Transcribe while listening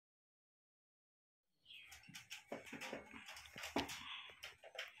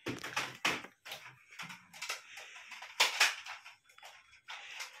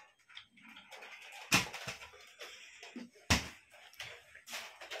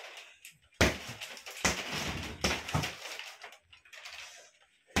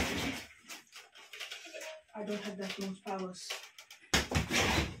I don't have that much powers.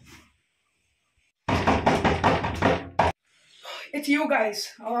 It's you guys.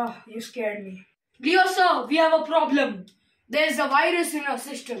 Oh, you scared me. Leo sir, we have a problem. There is a virus in our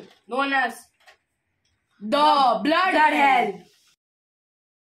system known as the Bloodhell.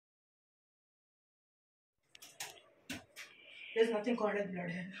 There's nothing called as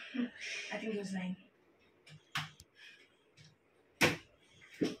Bloodhell. I think he was lying.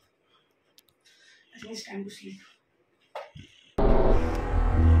 I think it's time to sleep.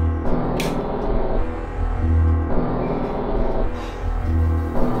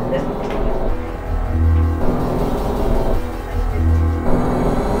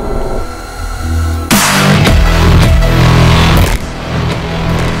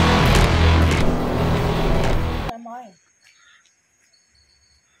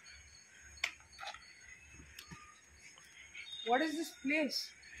 What is this place?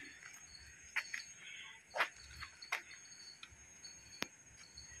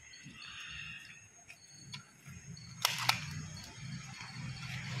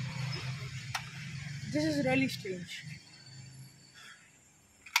 This is really strange.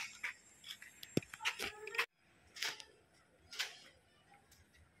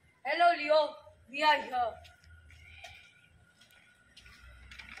 Hello Leo, we are here.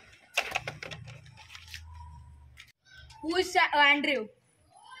 Who is Andrew?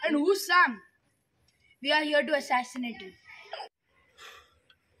 And who's Sam? We are here to assassinate you.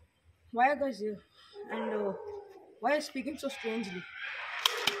 Why are you guys here? And why are you speaking so strangely?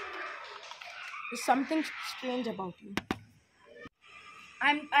 There's something strange about you.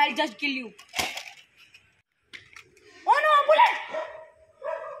 I'll just kill you. Oh no, bullet!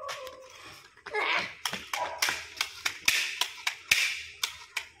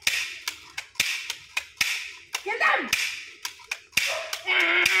 Kill them!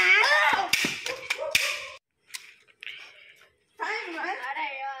 Fine, man.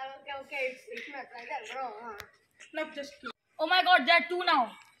 Okay, it's not like that, bro. No, just kill. Oh my god, there are two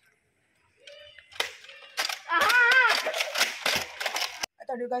now. I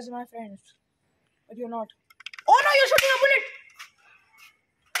thought you guys were my friends, but you're not. Oh no, you're shooting a bullet!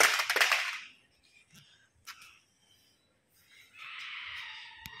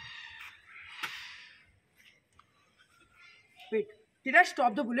 Wait, did I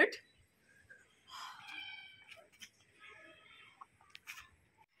stop the bullet?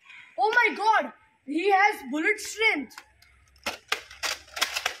 Oh my god, he has bullet strength.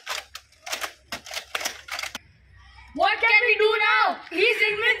 What can we do now? He's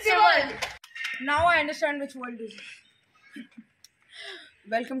invincible. Now I understand which world this is.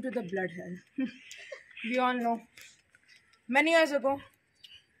 Welcome to the Bloodhell. We all know. Many years ago,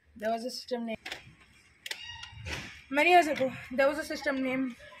 there was a system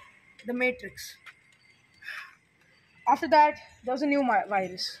named the Matrix. After that, there was a new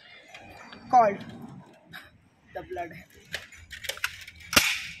virus called the Bloodhell.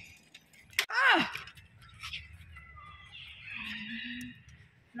 Ah!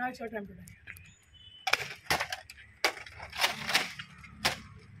 Now it's your time to die.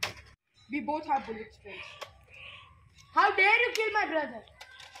 We both have bullet strength. How dare you kill my brother?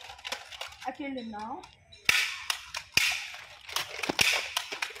 I killed him now.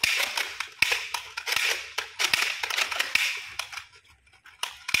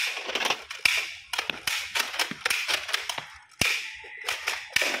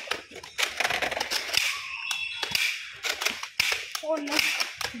 Oh no,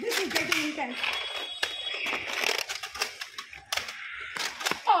 this is getting intense.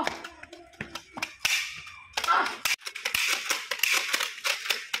 Oh! Ah!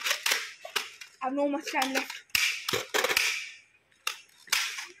 I have no much time left.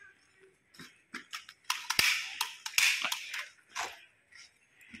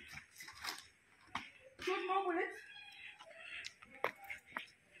 Shoot more bullets.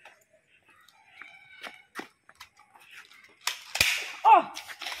 Oh!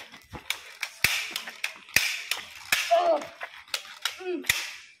 Oh!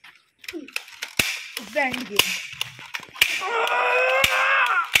 It's the end game.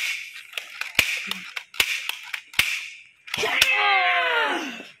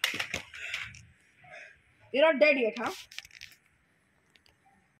 You're not dead yet, huh?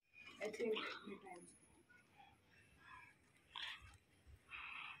 I think.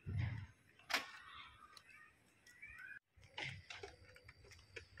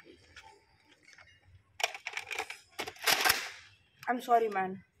 I'm sorry,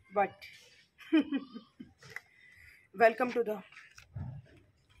 man, but welcome to the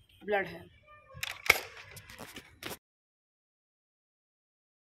Bloodhell.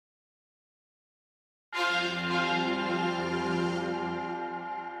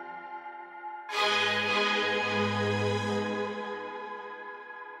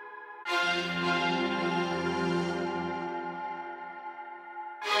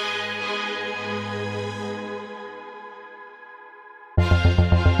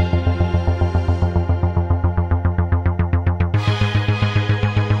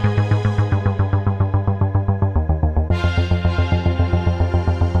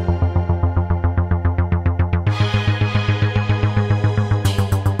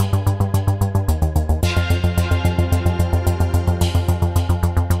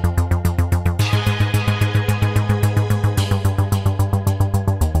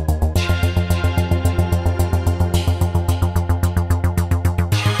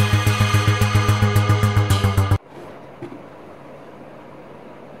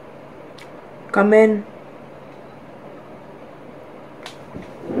 Come in.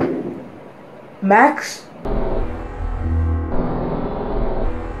 Max?